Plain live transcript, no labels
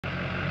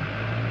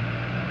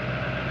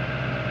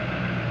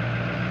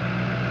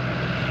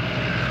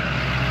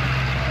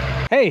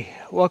Hey,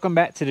 welcome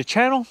back to the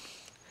channel.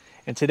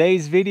 In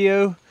today's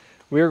video,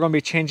 we're going to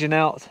be changing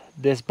out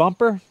this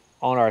bumper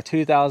on our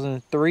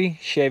 2003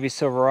 Chevy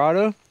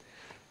Silverado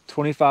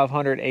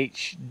 2500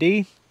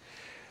 HD.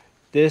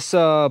 This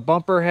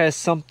bumper has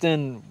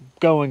something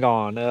going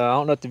on. I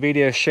don't know if the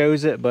video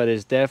shows it, but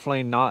it's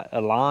definitely not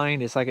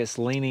aligned. It's like it's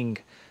leaning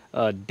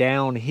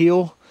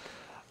downhill.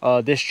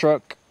 This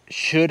truck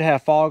should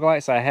have fog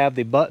lights. I have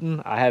the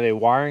button. I have a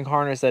wiring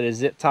harness that is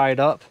zip tied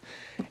up,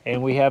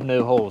 and we have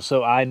no holes.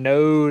 So I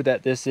know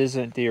that this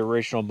isn't the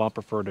original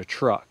bumper for the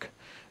truck.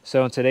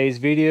 So in today's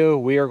video,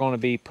 we are going to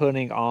be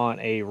putting on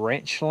a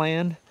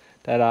Ranchhand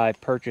that I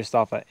purchased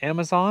off of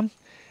Amazon.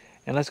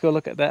 And let's go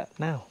look at that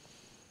now.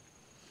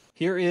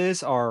 Here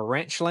is our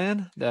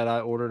Ranchhand that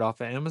I ordered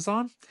off of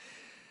Amazon.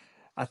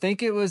 I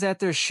think it was at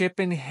their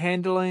shipping,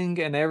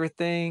 handling, and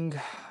everything,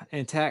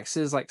 and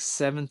taxes like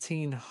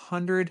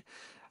 $1,700.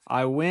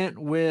 I went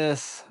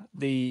with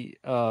the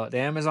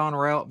Amazon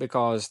route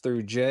because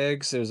through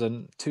Jegs there's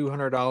a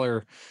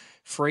 $200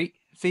 freight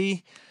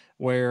fee,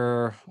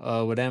 where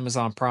with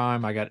Amazon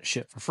Prime I got it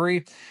shipped for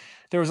free.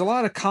 There was a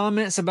lot of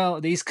comments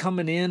about these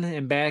coming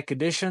in bad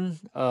condition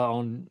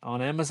on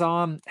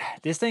Amazon.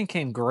 This thing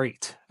came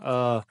great.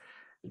 I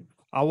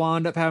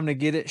wound up having to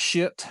get it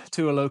shipped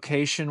to a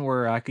location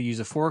where I could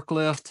use a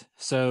forklift,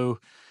 so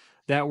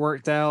that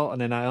worked out. And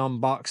then I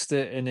unboxed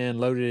it and then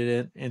loaded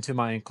it into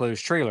my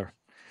enclosed trailer.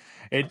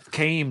 It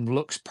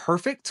looks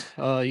perfect.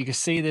 You can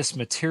see this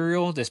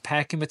material, this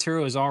packing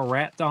material is all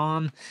wrapped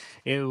on.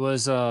 It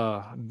was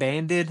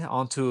banded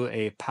onto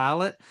a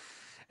pallet,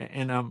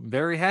 and I'm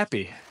very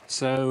happy.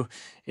 So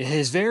it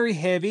is very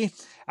heavy.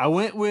 I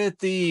went with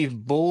the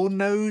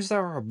Bullnose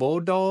or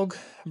Bulldog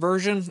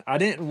version. I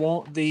didn't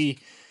want the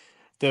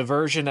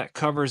version that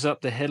covers up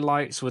the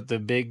headlights with the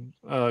big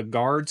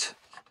guards.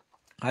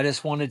 I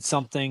just wanted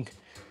something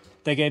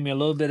that gave me a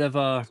little bit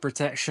of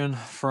protection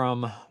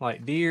from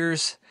like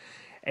deers.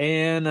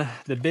 And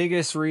the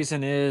biggest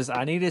reason is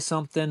I needed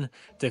something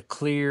to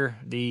clear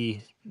the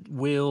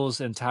wheels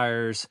and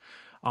tires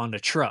on the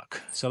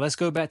truck. So let's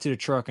go back to the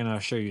truck and I'll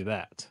show you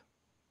that.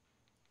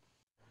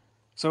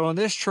 So on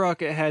this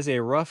truck, it has a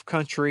rough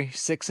country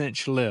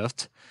 6-inch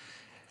lift.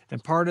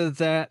 And part of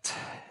that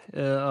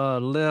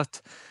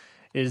lift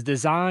is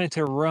designed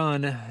to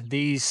run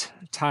these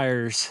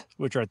tires,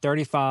 which are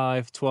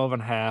 35,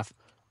 12.5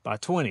 by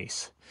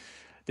 20s.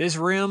 This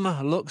rim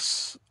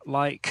looks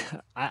like,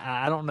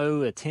 I don't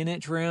know, a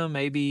 10-inch rim,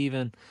 maybe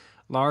even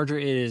larger.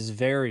 It is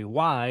very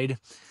wide.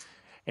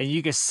 And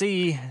you can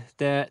see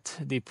that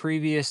the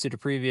previous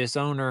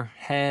owner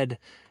had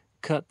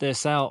cut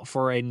this out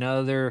for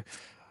another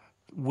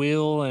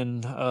wheel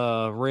and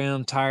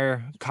rim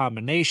tire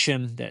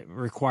combination that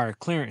required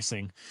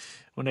clearancing.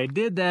 When they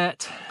did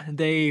that,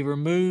 they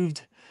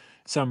removed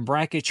some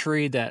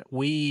bracketry that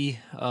we,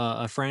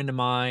 a friend of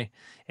mine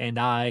and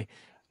I,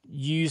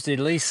 used to at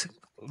least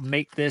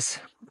make this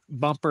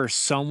bumper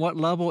somewhat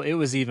level. It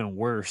was even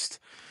worse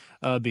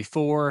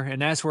before,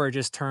 and that's where it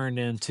just turned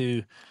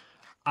into,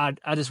 I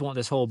just want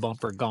this whole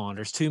bumper gone.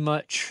 There's too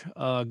much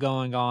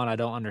going on. I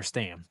don't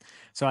understand.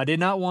 So I did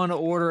not want to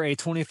order a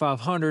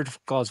 2500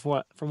 because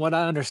from what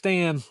I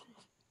understand,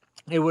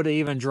 it would have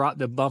even dropped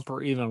the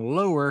bumper even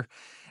lower.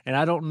 And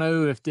I don't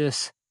know if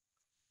this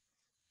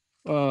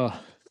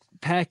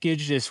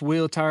package, this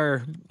wheel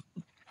tire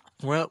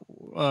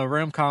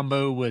rim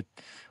combo would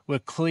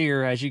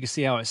clear, as you can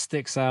see how it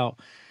sticks out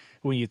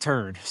when you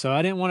turn. So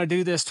I didn't want to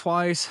do this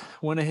twice.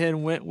 Went ahead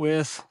and went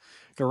with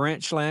the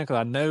Ranchhand because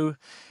I know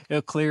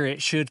it'll clear.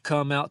 It should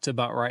come out to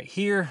about right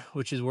here,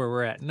 which is where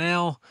we're at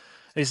now.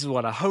 This is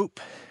what I hope,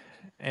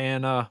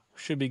 and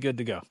should be good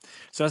to go.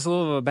 So that's a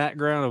little bit of a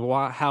background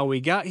of how we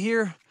got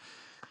here.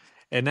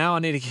 And now I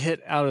need to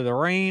get out of the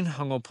rain.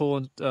 I'm gonna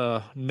pull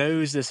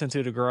nose this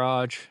into the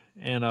garage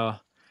and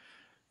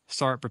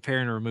start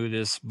preparing to remove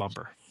this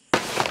bumper.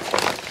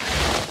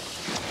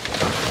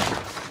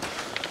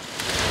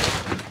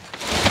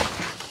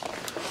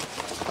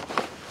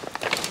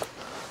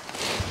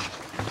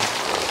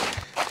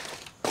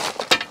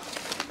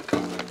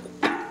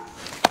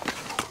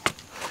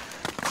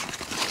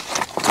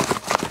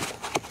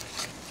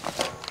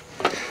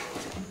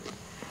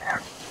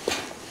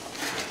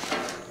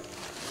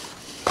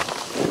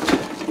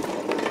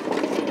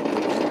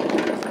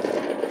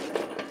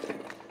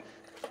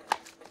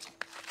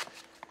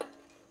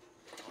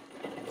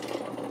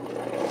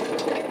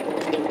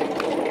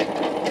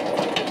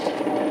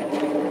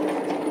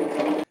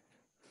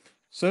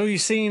 So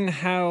you've seen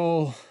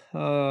how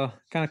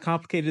kind of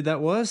complicated that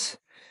was.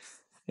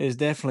 It is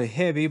definitely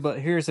heavy,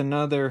 but here's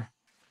another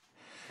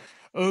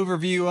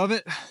overview of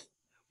it.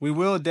 We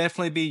will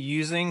definitely be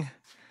using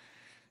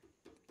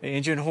the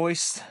engine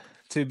hoist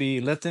to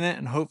be lifting it,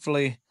 and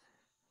hopefully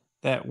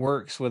that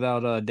works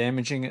without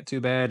damaging it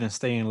too bad and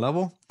staying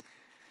level.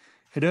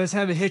 It does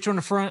have a hitch on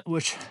the front,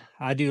 which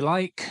I do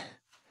like.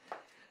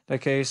 In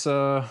case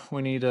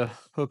we need to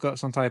hook up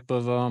some type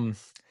of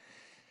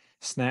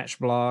snatch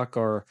block,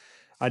 or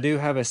I do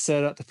have a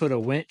setup to put a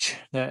winch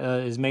that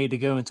is made to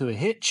go into a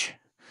hitch,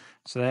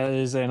 so that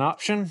is an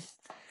option.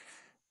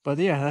 But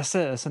yeah, that's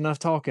it. That's enough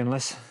talking.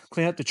 Let's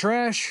clean up the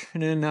trash,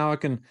 and then now I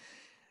can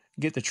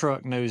get the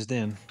truck nosed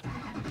in.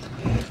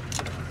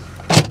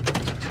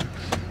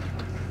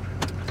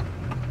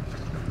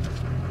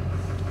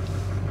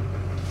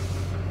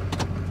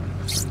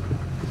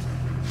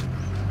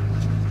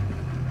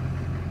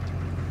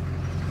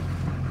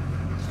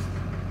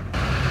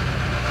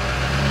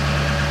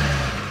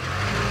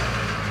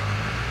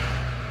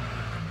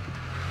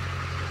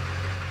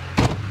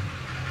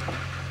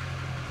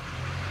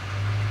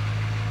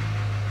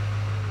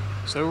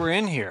 So we're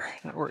in here.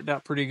 That worked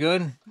out pretty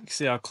good. You can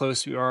see how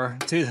close we are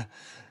to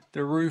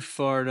the roof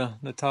or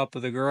the top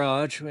of the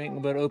garage. We ain't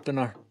gonna be able to open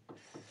our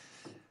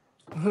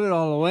hood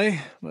all the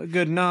way, but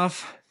good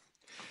enough.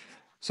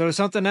 So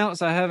something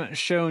else I haven't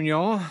shown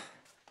y'all.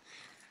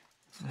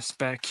 This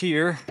back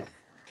here.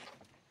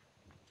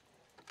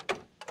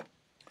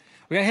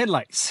 We got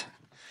headlights.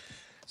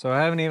 So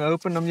I haven't even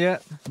opened them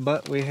yet,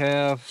 but we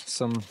have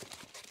some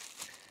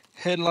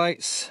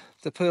headlights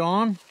to put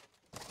on.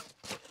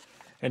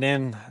 And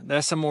then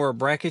that's some more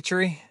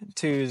bracketry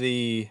to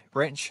the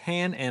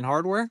Ranchhand and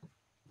hardware.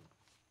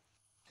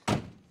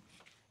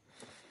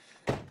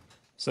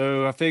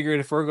 So I figured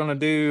if we're gonna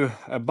do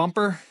a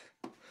bumper,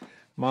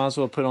 might as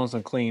well put on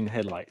some clean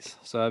headlights.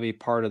 So that'd be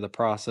part of the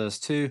process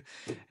too.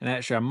 And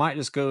actually I might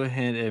just go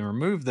ahead and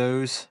remove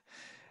those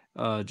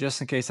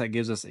just in case that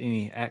gives us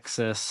any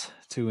access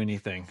to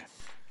anything.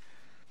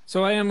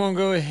 So I am gonna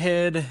go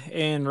ahead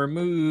and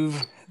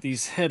remove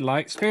these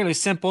headlights. Fairly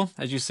simple.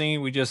 As you've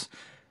seen, we just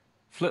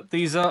flip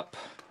these up,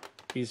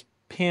 these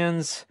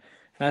pins.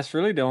 That's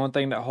really the only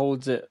thing that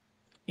holds it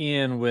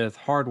in with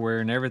hardware,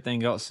 and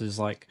everything else is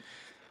like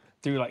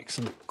through like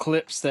some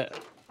clips that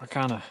are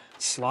kind of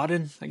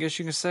slotted, I guess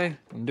you could say.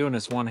 I'm doing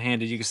this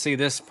one-handed. You can see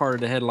this part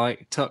of the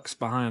headlight tucks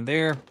behind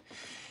there.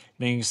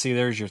 Then you can see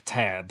there's your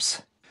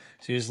tabs.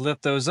 So you just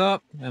lift those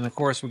up, and of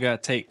course we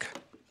got to take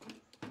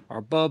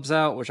our bulbs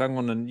out, which I'm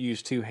going to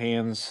use two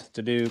hands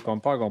to do.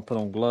 I'm probably going to put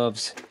on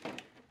gloves.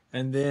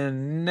 And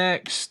then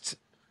next,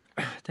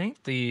 I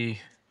think the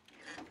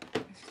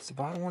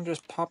bottom one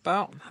just pop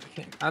out.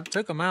 I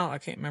took them out. I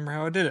can't remember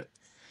how I did it.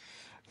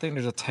 I think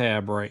there's a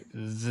tab right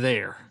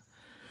there.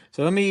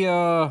 So let me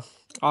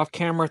off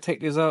camera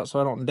take these out so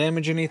I don't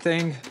damage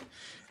anything.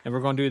 And we're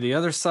going to do the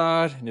other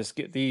side and just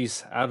get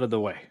these out of the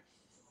way.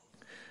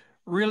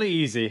 Really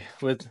easy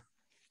with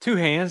two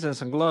hands and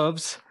some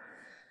gloves.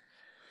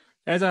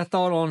 As I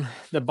thought on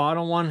the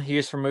bottom one, you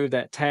just remove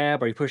that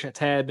tab, or you push that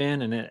tab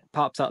in and it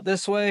pops out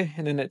this way,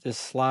 and then it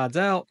just slides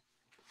out.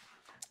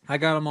 I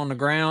got them on the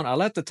ground. I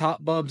left the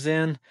top bulbs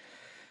in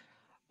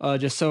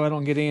just so I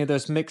don't get any of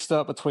those mixed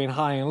up between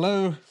high and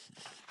low.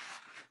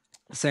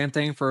 Same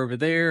thing for over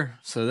there.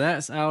 So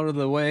that's out of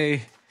the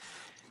way.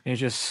 It's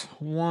just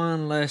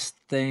one less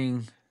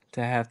thing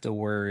to have to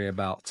worry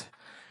about.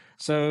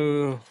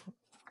 So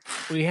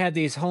we had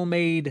these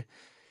homemade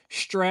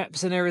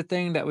straps and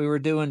everything that we were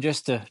doing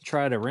just to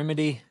try to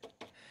remedy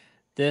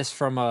this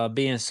from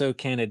being so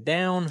canted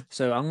down.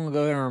 So I'm gonna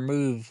go ahead and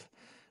remove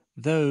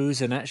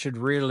those, and that should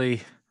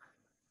really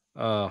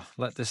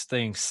let this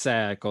thing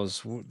sag,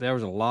 because there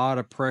was a lot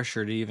of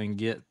pressure to even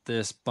get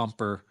this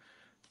bumper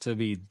to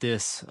be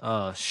this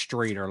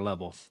straight or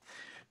level.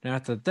 Now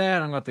after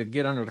that, I'm going to have to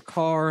get under the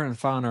car and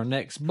find our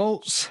next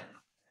bolts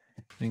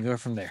and go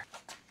from there.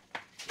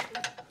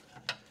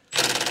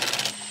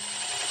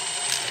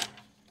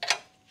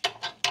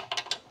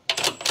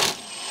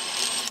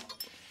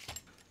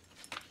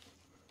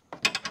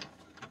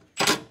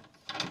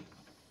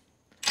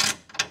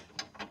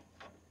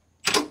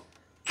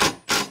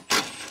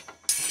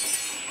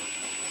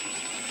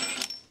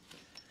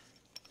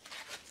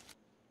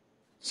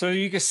 So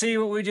you can see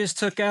what we just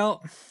took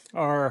out,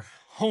 our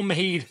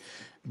homemade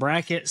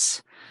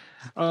brackets.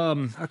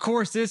 Of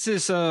course, this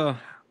is a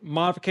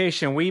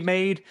modification we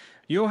made.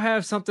 You'll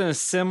have something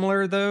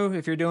similar though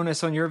if you're doing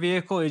this on your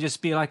vehicle. It'd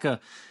just be like a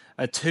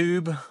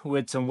tube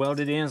with some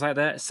welded ends like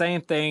that.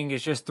 Same thing,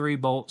 it's just 3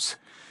 bolts.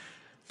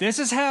 This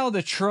is how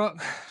the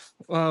truck,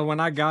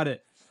 when I got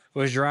it,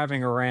 was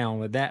driving around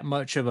with that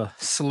much of a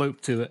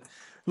slope to it.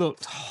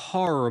 Looked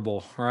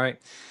horrible,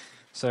 right?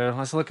 So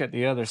let's look at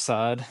the other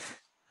side.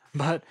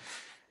 But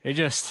it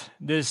just,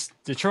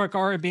 the truck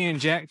already being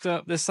jacked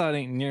up, this side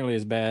ain't nearly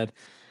as bad.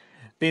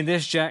 Being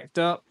this jacked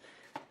up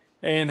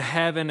and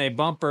having a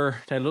bumper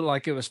that looked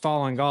like it was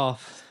falling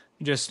off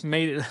just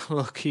made it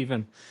look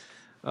even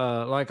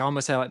like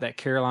almost had like that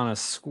Carolina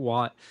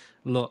squat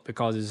look,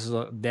 because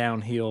it's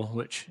downhill,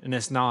 which, and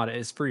it's not,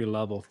 it's pretty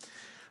level.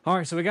 All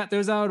right, so we got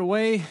those out of the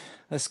way.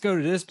 Let's go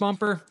to this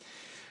bumper.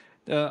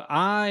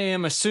 I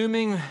am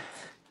assuming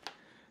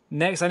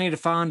next I need to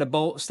find the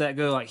bolts that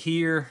go like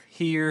here,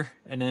 here,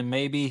 and then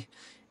maybe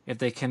if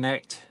they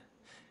connect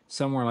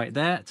somewhere like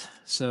that.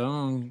 So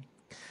I'm gonna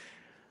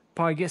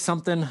probably get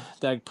something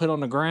that I can put on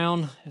the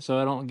ground so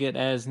I don't get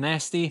as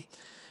nasty,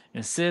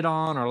 and sit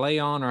on or lay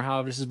on, or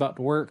however this is about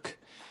to work,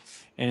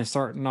 and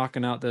start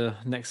knocking out the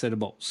next set of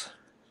bolts.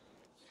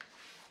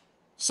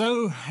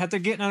 So after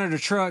getting under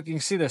the truck, you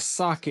can see the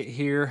socket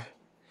here,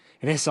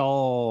 and it's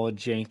all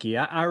janky.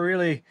 I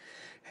really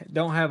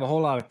don't have a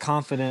whole lot of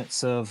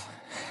confidence of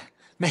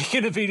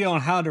making a video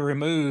on how to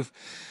remove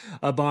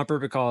a bumper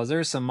because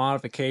there's some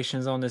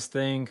modifications on this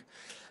thing.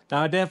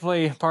 Now,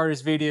 definitely part of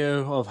this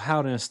video of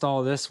how to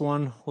install this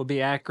one will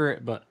be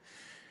accurate, but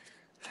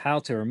how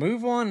to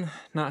remove one,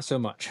 not so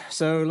much.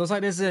 So it looks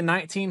like this is a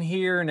 19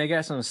 here, and they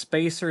got some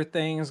spacer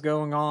things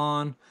going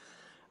on.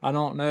 I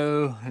don't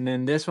know. And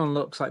then this one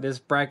looks like this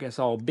bracket's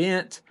all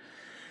bent.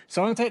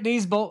 So I'm gonna take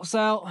these bolts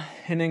out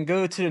and then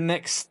go to the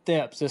next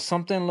steps. If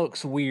something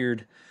looks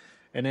weird,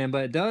 and then,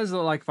 but it does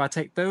look like if I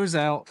take those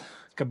out,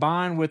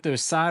 combined with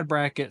those side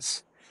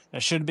brackets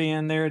that should be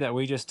in there that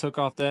we just took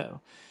off that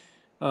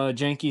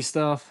janky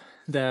stuff,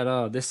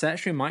 that this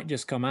actually might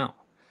just come out.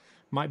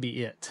 Might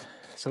be it.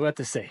 So we'll have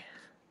to see.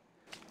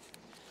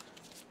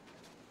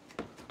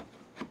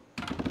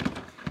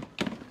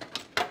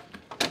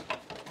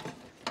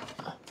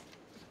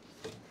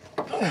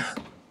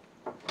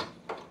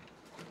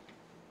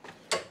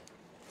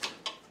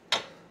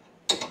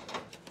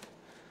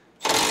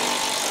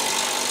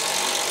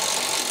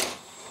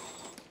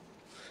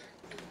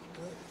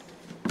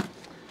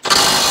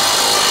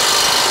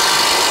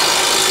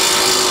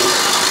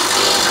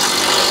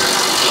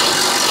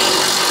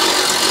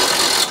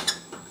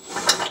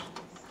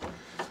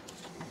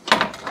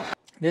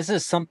 This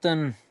is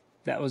something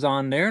that was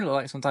on there,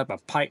 like some type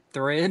of pipe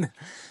thread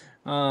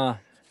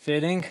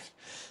fitting.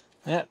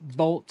 That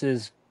bolt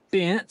is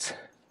bent,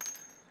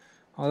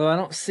 although I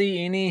don't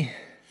see any,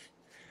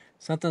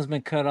 something's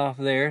been cut off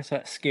there, so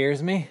that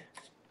scares me.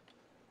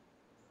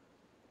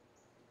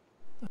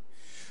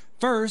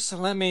 First,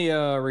 let me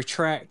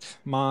retract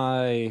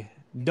my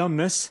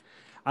dumbness.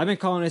 I've been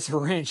calling this a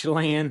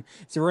Ranchhand.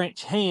 It's a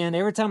Ranchhand.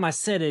 Every time I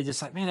said it,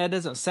 just like, man, that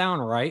doesn't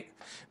sound right.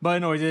 But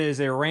no, it is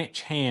a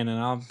Ranchhand, and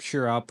I'm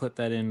sure I'll put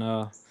that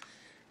in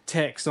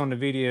text on the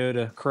video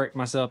to correct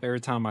myself every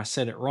time I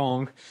said it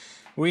wrong.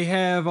 We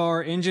have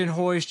our engine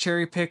hoist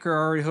cherry picker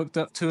already hooked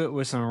up to it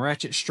with some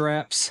ratchet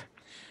straps.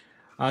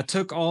 I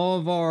took all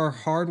of our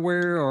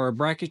hardware or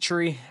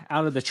bracketry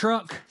out of the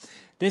truck.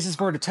 This is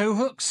for the tow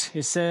hooks.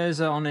 It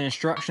says on the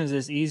instructions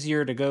it's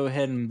easier to go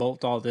ahead and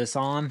bolt all this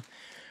on.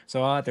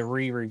 So I'll have to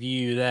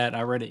re-review that.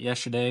 I read it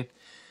yesterday.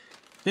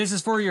 This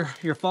is for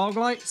your fog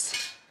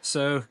lights.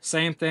 So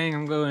same thing,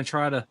 I'm going to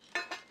try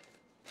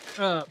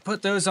to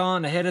put those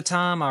on ahead of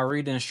time. I'll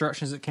read the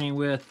instructions it came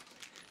with.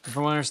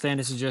 From what I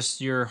understand, this is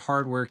just your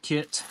hardware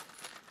kit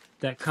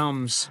that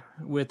comes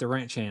with the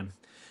Ranchhand.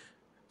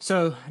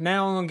 So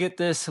now I'm gonna get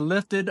this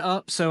lifted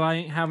up so I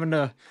ain't having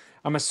to,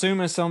 I'm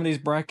assuming some of these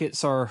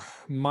brackets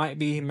might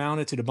be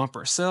mounted to the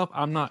bumper itself.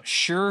 I'm not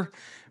sure,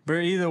 but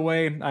either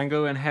way, I can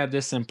go and have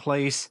this in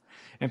place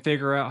and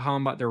figure out how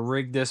I'm about to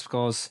rig this,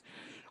 because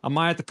I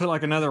might have to put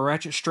like another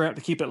ratchet strap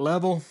to keep it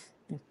level.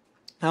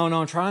 I don't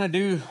know, I'm trying to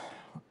do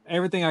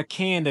everything I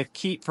can to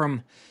keep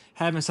from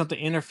having something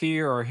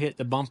interfere or hit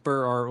the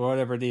bumper or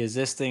whatever the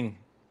existing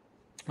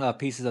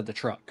pieces of the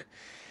truck.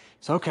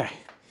 So, okay.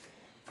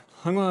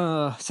 I'm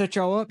gonna set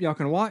y'all up, y'all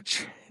can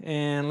watch,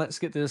 and let's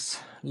get this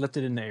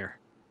lifted in the air.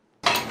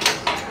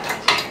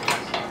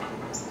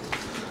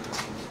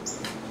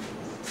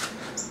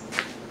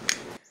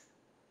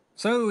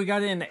 So we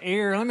got it in the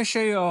air. Let me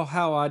show you all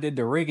how I did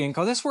the rigging,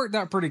 because this worked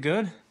out pretty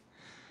good.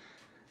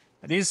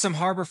 I needed some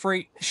Harbor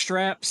Freight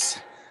straps.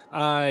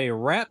 I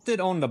wrapped it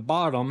on the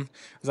bottom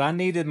because I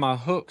needed my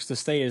hooks to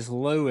stay as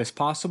low as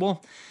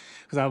possible,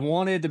 because I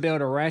wanted to be able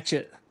to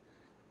ratchet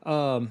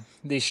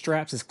these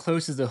straps as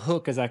close as the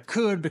hook as I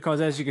could,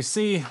 because as you can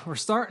see, we're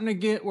starting to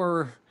get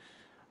where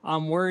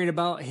I'm worried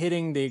about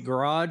hitting the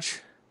garage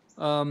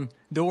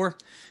door.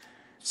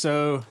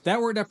 So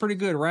that worked out pretty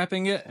good,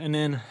 wrapping it and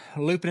then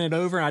looping it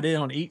over. I did it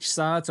on each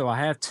side, so I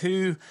have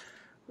two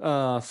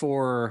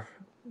for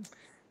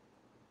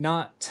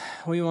not,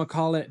 what do you want to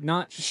call it?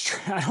 Not,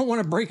 I don't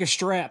want to break a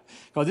strap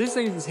because this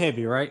thing is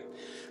heavy, right?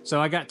 So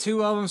I got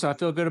two of them, so I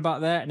feel good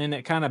about that. And then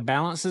it kind of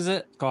balances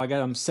it because I got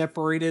them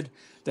separated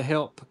to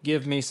help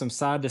give me some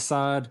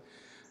side-to-side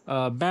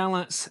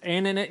balance.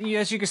 And then it,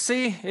 as you can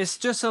see, it's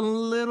just a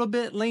little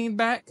bit leaned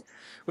back,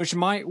 which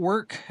might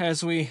work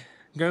as we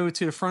go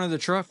to the front of the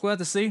truck. We'll have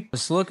to see.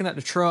 Just looking at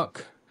the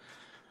truck,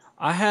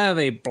 I have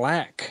a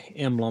black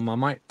emblem I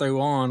might throw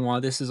on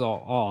while this is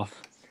all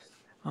off.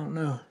 I don't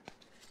know.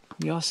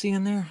 Y'all see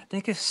in there? I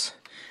think it's,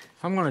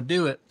 if I'm gonna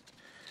do it,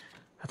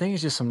 I think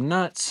it's just some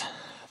nuts.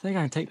 I think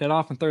I can take that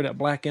off and throw that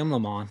black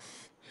emblem on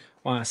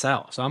while it's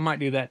out. So I might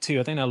do that too.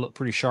 I think that'll look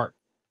pretty sharp.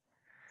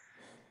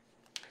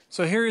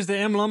 So here's the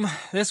emblem.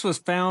 This was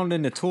found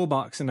in the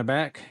toolbox in the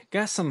back.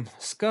 Got some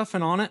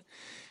scuffing on it.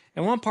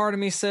 And one part of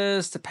me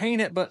says to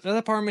paint it, but the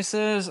other part of me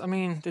says, I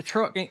mean, the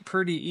truck ain't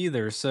pretty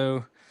either.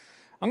 So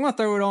I'm gonna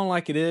throw it on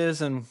like it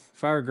is, and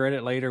if I regret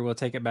it later, we'll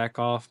take it back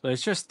off. But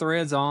it's just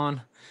threads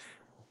on.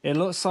 It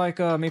looks like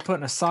me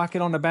putting a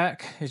socket on the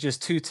back is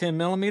just two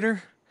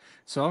 10mm.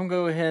 So I'm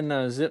gonna go ahead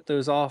and zip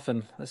those off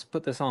and let's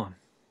put this on.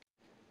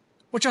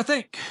 What y'all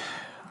think?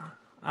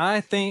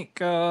 I think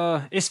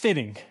it's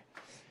fitting.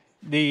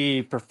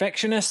 The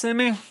perfectionist in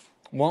me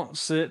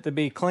wants it to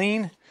be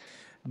clean,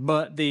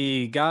 but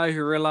the guy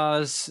who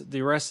realized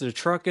the rest of the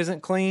truck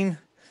isn't clean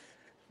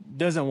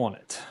doesn't want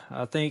it.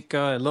 I think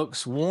it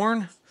looks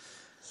worn.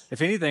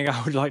 If anything,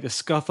 I would like to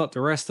scuff up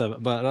the rest of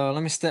it, but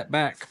let me step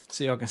back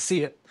so y'all can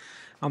see it.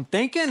 I'm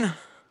thinking,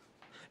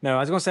 no, I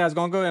was gonna say I was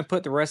gonna go and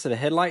put the rest of the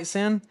headlights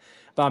in,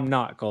 but I'm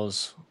not,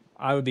 because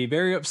I would be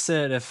very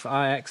upset if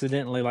I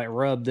accidentally like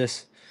rub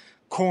this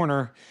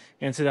corner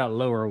into that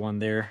lower one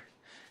there.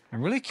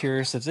 I'm really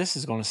curious if this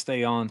is gonna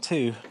stay on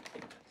too.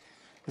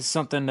 It's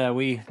something that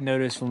we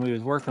noticed when we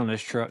was working on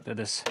this truck, that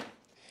this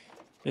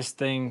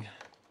thing,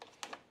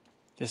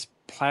 this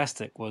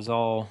plastic was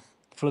all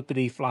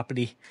flippity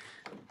floppity.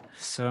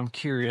 So I'm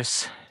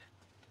curious.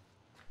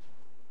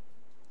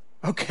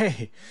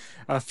 Okay,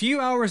 a few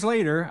hours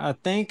later, I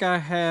think I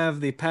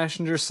have the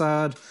passenger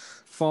side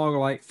fog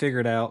light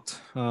figured out.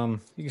 You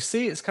can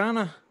see it's kind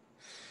of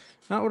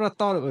not what I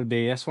thought it would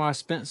be. That's why I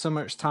spent so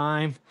much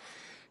time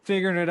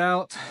figuring it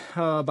out.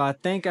 But I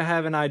think I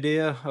have an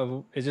idea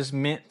of it's just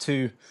meant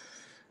to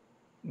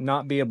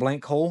not be a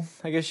blank hole,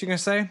 I guess you can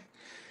say.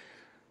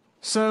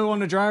 So on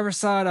the driver's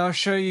side, I'll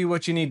show you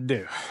what you need to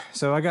do.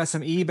 So I got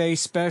some eBay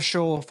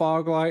special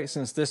fog lights,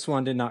 since this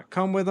one did not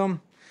come with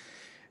them,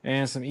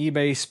 and some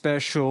eBay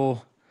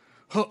special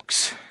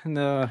hooks.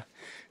 And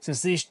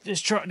since this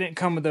truck didn't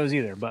come with those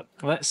either. But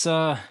let's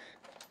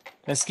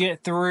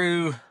get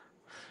through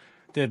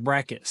the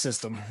bracket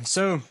system.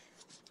 So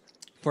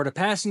for the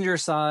passenger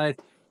side,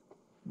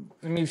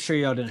 let me show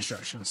y'all the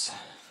instructions.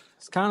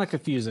 It's kind of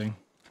confusing.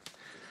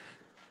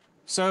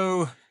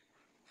 So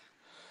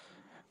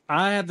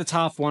I have the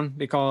top one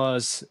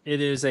because it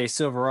is a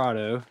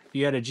Silverado. If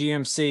you had a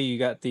GMC, you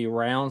got the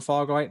round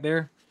fog light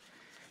there.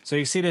 So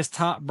you see this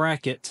top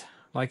bracket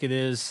like it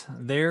is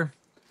there.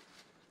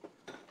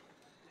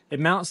 It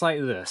mounts like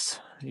this.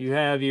 You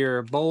have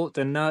your bolt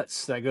and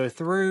nuts that go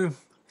through,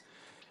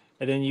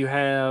 and then you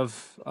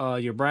have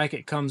your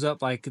bracket comes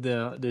up like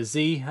the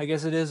Z, I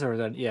guess it is, or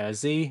yeah,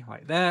 Z,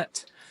 like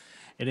that.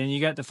 And then you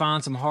got to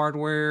find some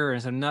hardware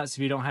and some nuts if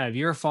you don't have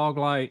your fog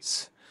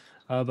lights.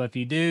 But if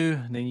you do,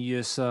 then you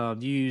just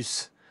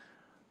use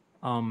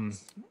the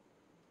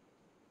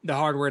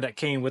hardware that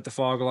came with the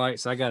fog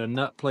lights. I got a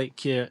nut plate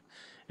kit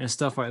and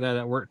stuff like that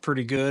that worked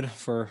pretty good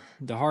for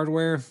the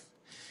hardware.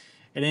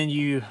 And then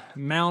you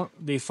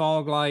mount the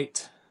fog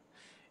light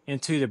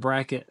into the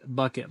bracket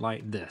bucket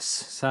like this.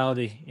 That's how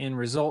the end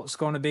result's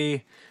going to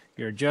be.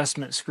 Your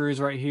adjustment screws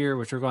right here,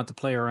 which we're going to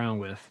play around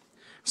with.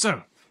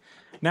 So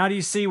now do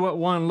you see what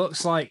one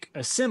looks like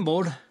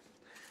assembled?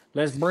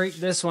 Let's break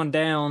this one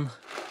down,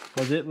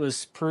 because it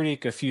was pretty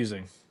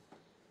confusing.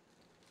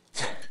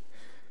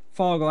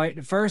 Fog light.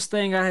 The first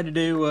thing I had to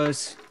do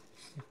was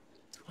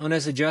on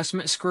this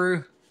adjustment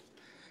screw.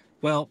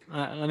 Well,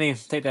 let me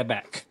take that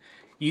back.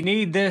 You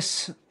need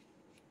this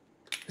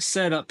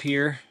setup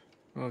here.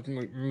 Well,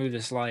 remove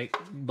this light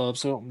bulb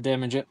so it don't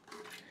damage it.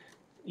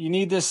 You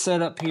need this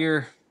setup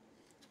here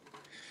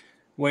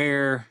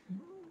where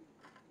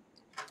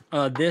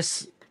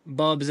this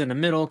bulb is in the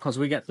middle, because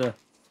we got to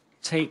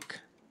take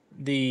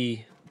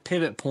the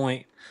pivot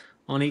point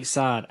on each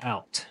side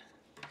out.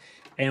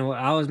 And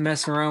I was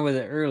messing around with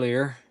it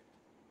earlier,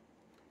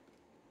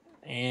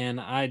 and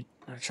I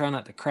try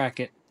not to crack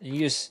it. And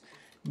you just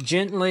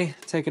gently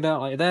take it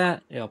out like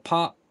that. It'll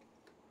pop,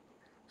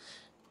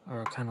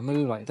 or kind of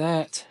move like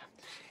that.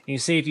 And you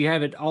see, if you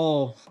have it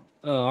all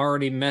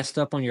already messed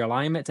up on your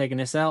alignment, taking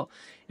this out,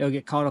 it'll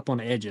get caught up on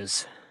the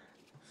edges.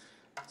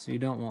 So you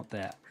don't want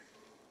that.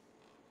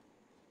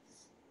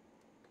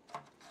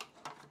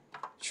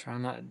 Try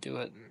not to do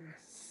it.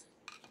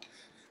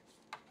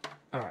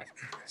 All right,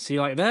 see,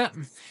 like that.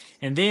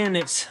 And then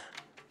it's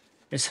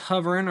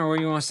hovering, or what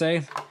you want to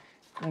say.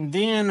 And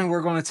then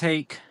we're going to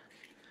take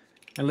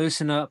and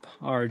loosen up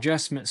our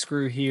adjustment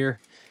screw here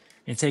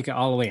and take it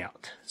all the way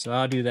out. So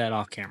I'll do that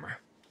off camera.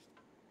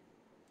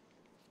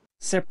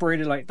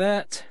 Separate it like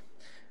that.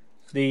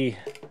 The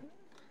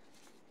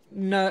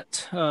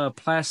nut, or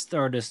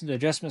the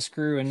adjustment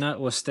screw and nut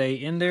will stay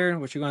in there.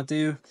 What you're going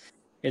to do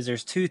is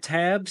there's two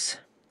tabs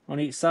on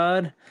each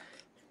side.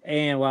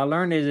 And what I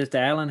learned is if the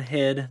Allen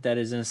head that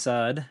is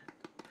inside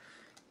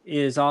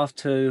is off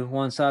to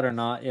one side or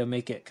not, it'll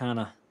make it kind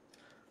of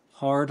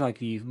hard. Like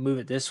if you move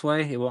it this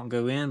way, it won't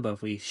go in, but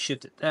if we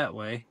shift it that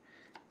way,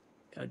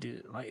 I'll do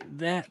it like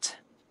that,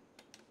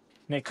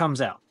 and it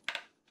comes out.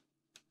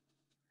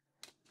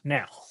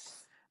 Now,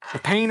 the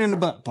pain in the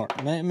butt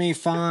part. Let me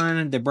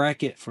find the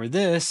bracket for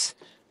this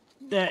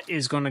that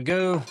is going to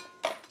go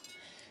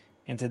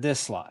into this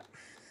slot.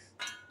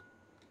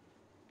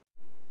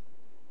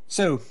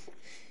 So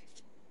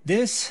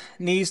this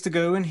needs to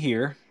go in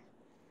here,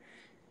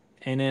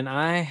 and then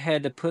I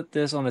had to put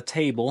this on a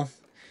table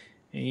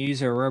and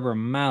use a rubber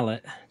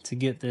mallet to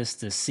get this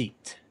to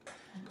seat.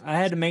 I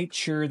had to make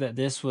sure that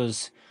this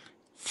was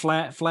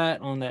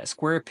flat on that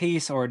square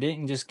piece, or it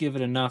didn't just give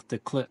it enough to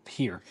clip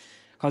here.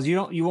 Because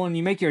when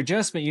you make your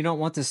adjustment, you don't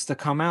want this to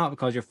come out,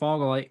 because your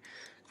fog light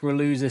will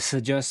lose this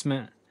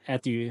adjustment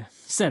after you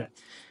set it.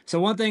 So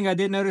one thing I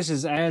did notice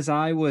is as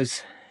I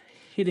was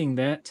hitting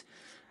that,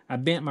 I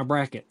bent my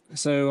bracket.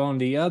 So on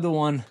the other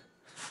one,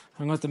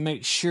 I'm going to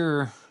make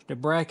sure the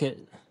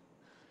bracket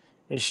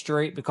is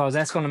straight, because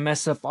that's going to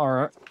mess up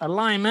our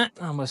alignment.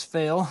 I almost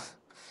fell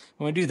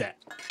when we do that.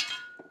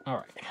 All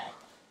right.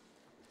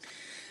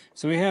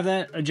 So we have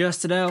that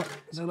adjusted out.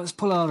 So let's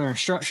pull out our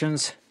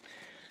instructions.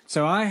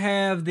 So I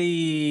have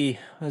the,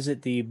 was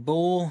it the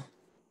Bull?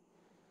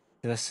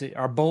 Let's see,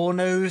 our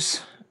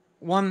Bullnose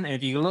one.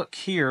 If you look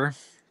here,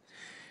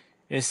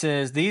 it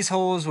says these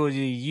holes will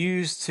be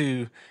used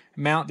to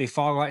mount the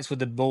fog lights with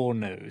the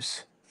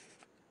Bullnose.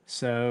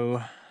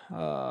 So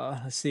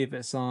let's see if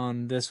it's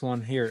on this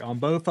one here. On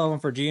both of them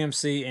for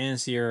GMC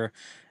and Sierra,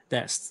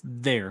 that's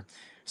there.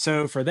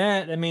 So for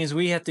that, that means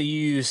we have to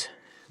use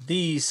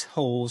these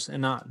holes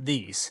and not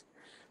these.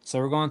 So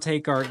we're going to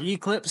take our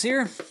E-clips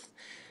here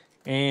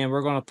and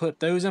we're going to put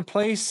those in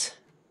place.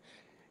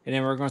 And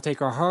then we're going to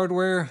take our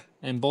hardware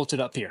and bolt it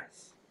up here.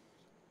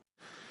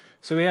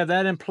 So we have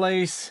that in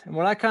place. And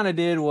what I kind of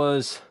did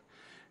was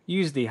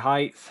use the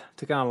height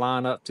to kind of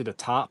line up to the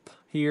top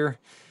here.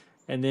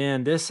 And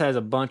then this has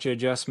a bunch of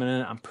adjustment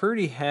in it. I'm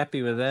pretty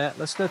happy with that.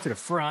 Let's go to the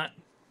front.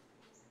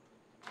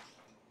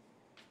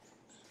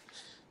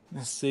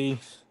 Let's see.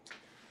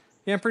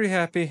 Yeah, I'm pretty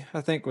happy,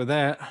 I think, with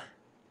that.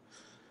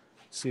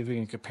 Let's see if we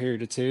can compare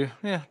the two.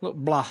 Yeah, look,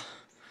 blah.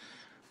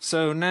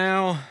 So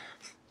now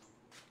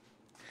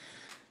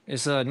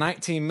it's a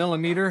 19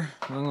 millimeter.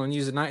 I'm going to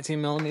use a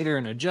 19 millimeter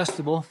and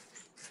adjustable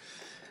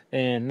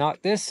and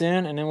knock this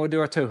in, and then we'll do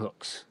our tow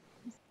hooks.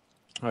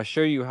 I'll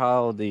show you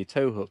how the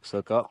tow hooks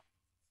hook up.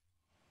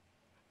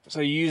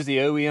 So you use the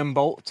OEM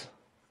bolt.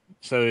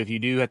 So if you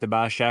do have to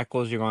buy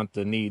shackles, you're going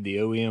to need the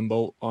OEM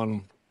bolt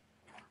on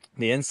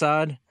the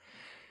inside.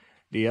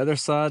 The other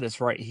side that's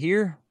right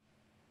here,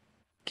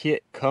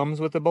 kit comes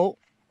with the bolt.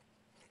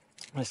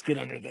 Let's get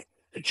under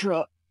the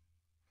truck.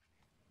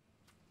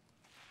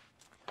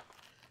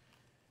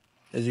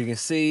 As you can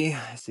see,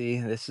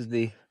 this is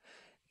the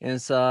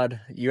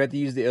inside. You have to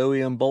use the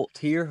OEM bolt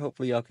here.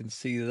 Hopefully y'all can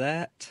see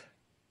that.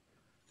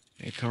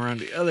 And come around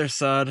the other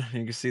side.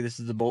 You can see this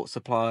is the bolt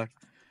supply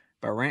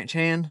by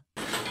Ranchhand.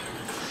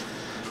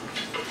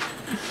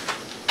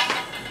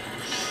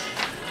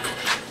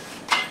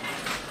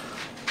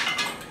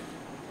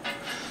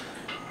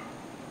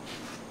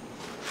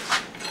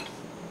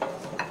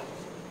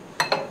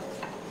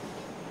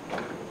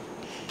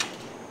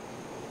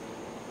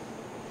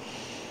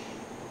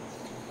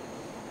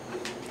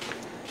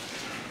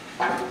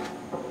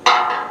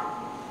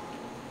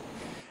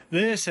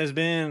 This has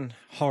been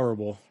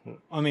horrible.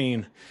 I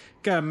mean,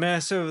 got a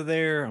mess over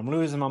there. I'm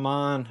losing my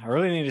mind. I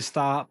really need to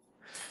stop,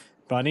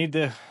 but I need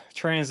the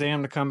Trans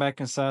Am to come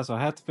back inside, so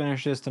I have to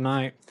finish this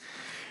tonight.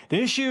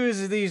 The issue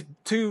is these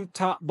two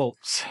top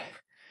bolts,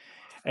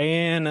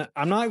 and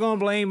I'm not going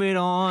to blame it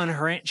on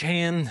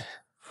Ranchhand.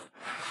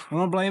 I'm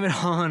going to blame it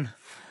on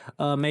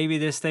maybe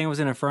this thing was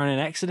in a front end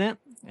accident,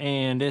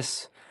 and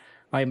this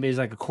is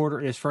like a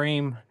quarter. This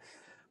frame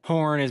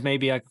horn is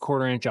maybe like a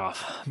 1/4 inch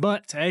off.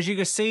 But as you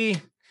can see,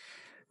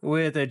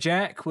 with a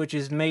jack, which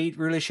is made,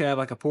 really should have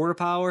like a porta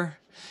power,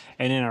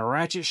 and then a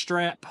ratchet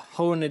strap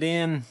holding it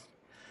in,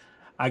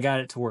 I got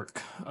it to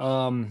work.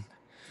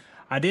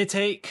 I did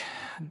take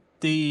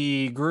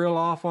the grill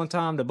off one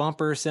time, the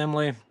bumper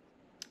assembly,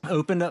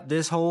 opened up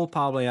this hole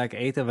probably like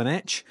 1/8 of an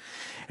inch,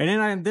 and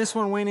then this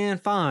one went in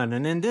fine,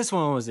 and then this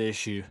one was the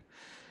issue.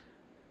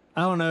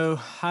 I don't know,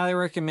 highly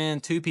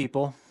recommend 2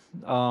 people,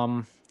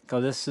 because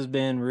this has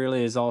been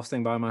really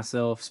exhausting by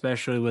myself,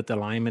 especially with the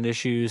alignment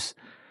issues.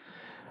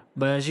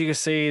 But as you can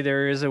see,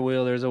 there is a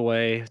will, there's a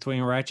way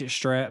between ratchet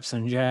straps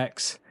and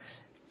jacks.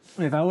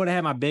 If I would have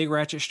had my big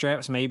ratchet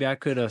straps, maybe I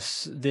could have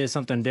did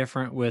something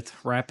different with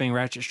wrapping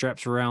ratchet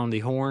straps around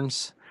the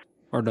horns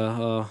or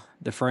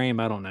the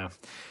frame. I don't know.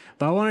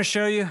 But I want to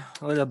show you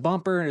with a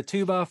bumper and a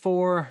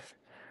 2x4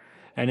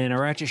 and then a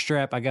ratchet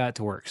strap, I got it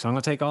to work. So I'm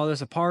going to take all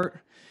this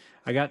apart.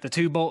 I got the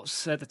 2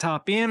 bolts at the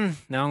top in.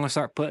 Now I'm going to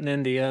start putting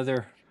in the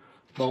other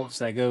bolts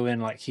that go in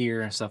like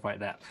here and stuff like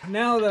that.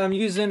 Now that I'm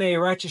using a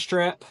ratchet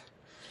strap,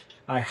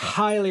 I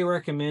highly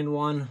recommend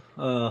one,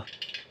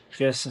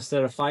 just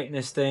instead of fighting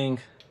this thing.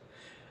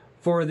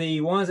 For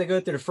the ones that go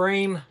through the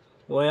frame,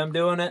 the way I'm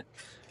doing it,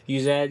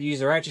 use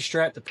the ratchet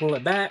strap to pull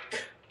it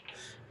back.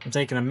 I'm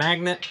taking a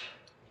magnet,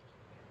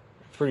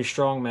 pretty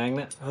strong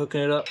magnet,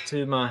 hooking it up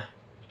to my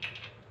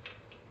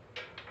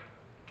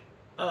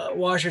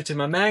washer to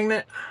my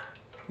magnet,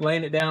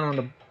 laying it down on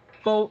the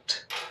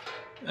bolt.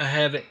 I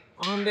have it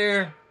on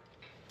there.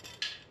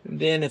 And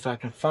then if I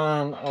can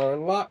find our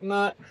lock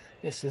nut,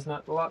 this is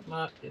not the lock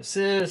nut, this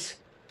is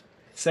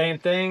same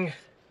thing,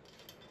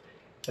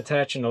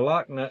 attaching the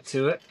lock nut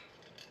to it,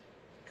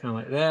 kind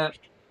of like that.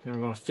 Then we're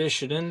going to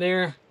fish it in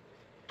there,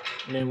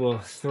 and then we'll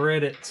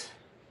thread it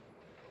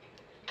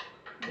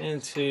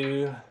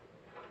into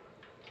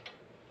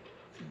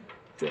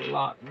the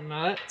lock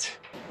nut.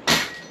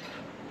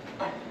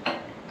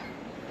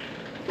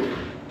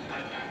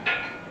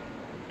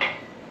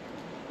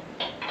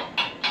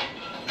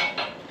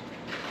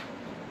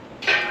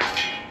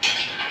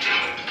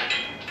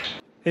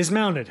 It's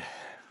mounted.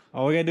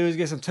 All we gotta do is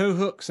get some tow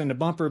hooks and the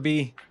bumper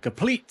be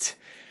complete.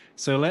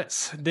 So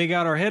let's dig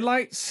out our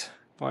headlights.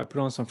 Probably put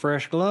on some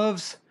fresh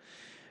gloves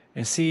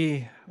and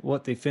see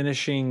what the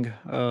finishing,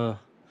 how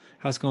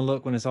it's gonna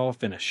look when it's all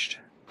finished.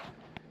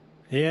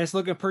 Yeah, it's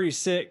looking pretty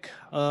sick.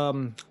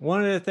 One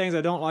of the things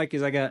I don't like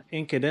is I got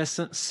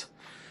incandescence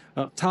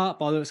up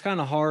top, although it's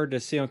kind of hard to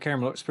see on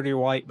camera. It looks pretty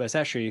white, but it's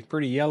actually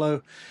pretty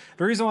yellow.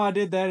 The reason why I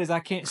did that is I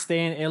can't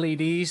stand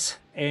LEDs,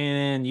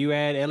 and you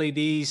add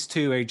LEDs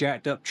to a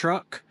jacked up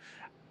truck,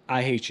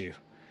 I hate you.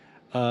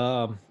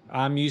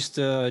 I'm used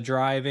to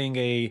driving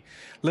a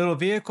little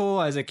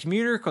vehicle as a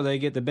commuter because they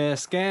get the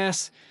best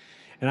gas,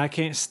 and I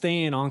can't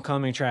stand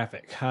oncoming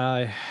traffic.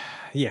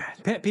 Yeah,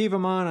 pet peeve of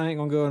mine. I ain't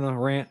gonna go on a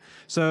rant.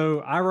 So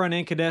I run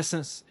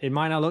incandescents. It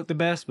might not look the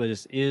best, but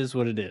it is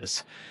what it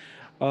is.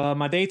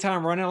 My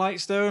daytime running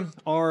lights though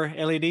are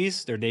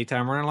LEDs. They're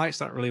daytime running lights.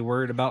 Not really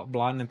worried about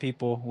blinding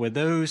people with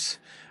those.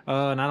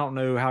 And I don't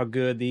know how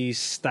good these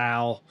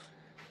style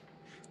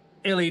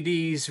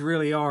LEDs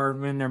really are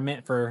when they're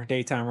meant for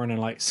daytime running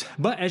lights.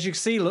 But as you can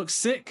see, looks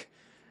sick.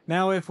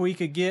 Now if we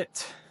could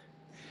get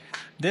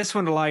this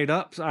one to light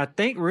up, I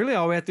think really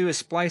all we have to do is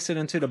splice it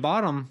into the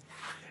bottom,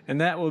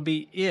 and that will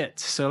be it.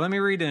 So let me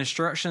read the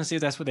instructions, see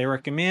if that's what they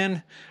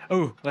recommend.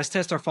 Oh, let's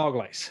test our fog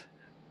lights.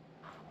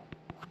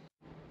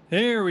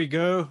 There we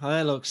go. Oh,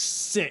 that looks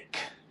sick.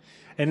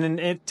 And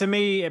then to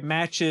me, it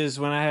matches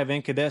when I have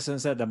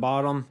incandescence at the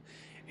bottom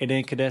and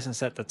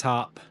incandescence at the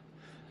top.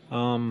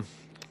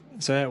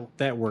 So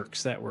that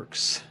works. That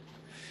works.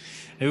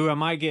 Ooh, I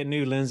might get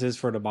new lenses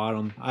for the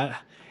bottom.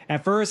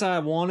 At first I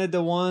wanted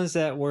the ones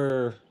that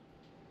were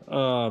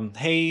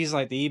haze,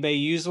 like the eBay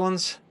used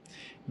ones,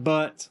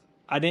 but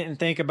I didn't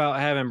think about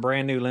having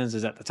brand new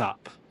lenses at the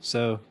top.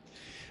 So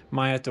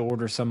might have to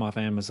order some off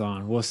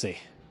Amazon. We'll see.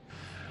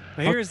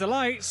 But here's the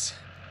lights.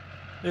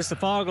 There's the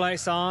fog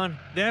lights on.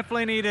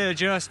 Definitely need to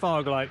adjust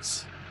fog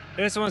lights.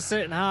 This one's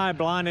sitting high,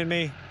 blinding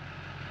me.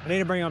 I need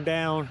to bring them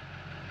down.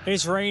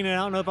 It's raining. I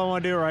don't know if I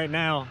want to do it right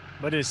now,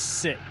 but it's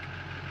sick.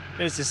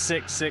 This is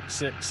sick, sick,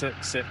 sick,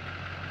 sick, sick.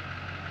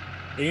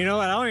 And you know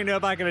what? I don't even know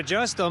if I can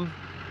adjust them,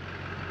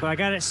 but I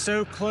got it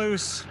so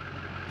close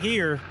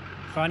here.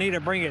 If I need to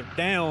bring it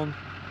down,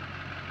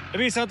 it'll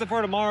be something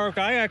for tomorrow.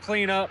 I gotta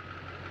clean up.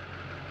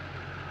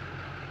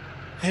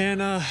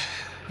 And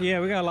yeah,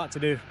 we got a lot to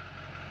do.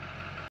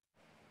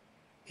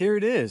 Here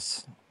it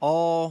is,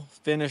 all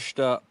finished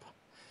up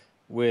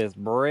with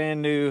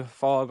brand new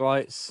fog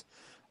lights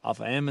off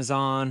of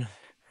Amazon.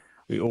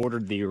 We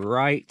ordered the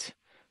right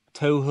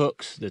tow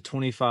hooks, the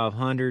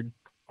 2500.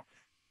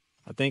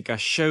 I think I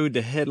showed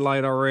the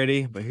headlight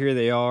already, but here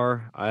they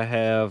are. I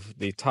have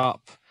the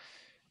top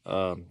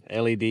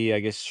LED, I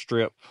guess,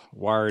 strip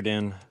wired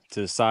in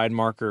to the side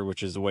marker,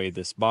 which is the way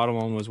this bottom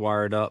one was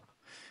wired up.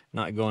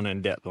 Not going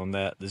in depth on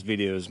that. This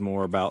video is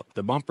more about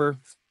the bumper.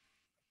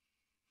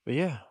 But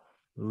yeah,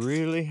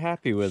 really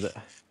happy with it.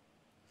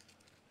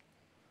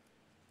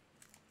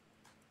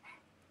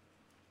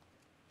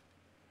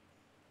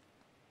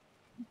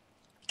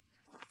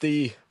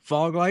 The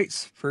fog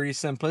lights, pretty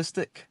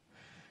simplistic.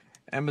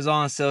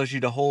 Amazon sells you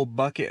the whole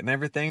bucket and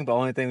everything. The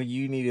only thing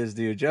you need is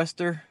the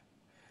adjuster,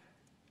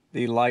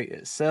 the light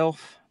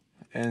itself,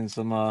 and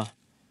some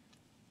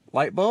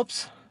light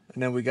bulbs.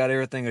 And then we got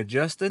everything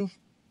adjusted.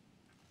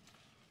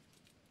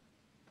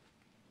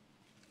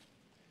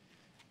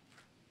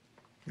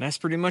 And that's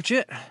pretty much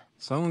it.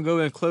 So I'm gonna go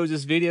ahead and close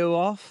this video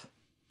off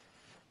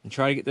and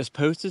try to get this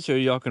posted so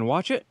y'all can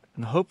watch it.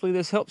 And hopefully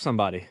this helps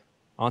somebody.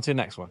 On to the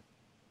next one.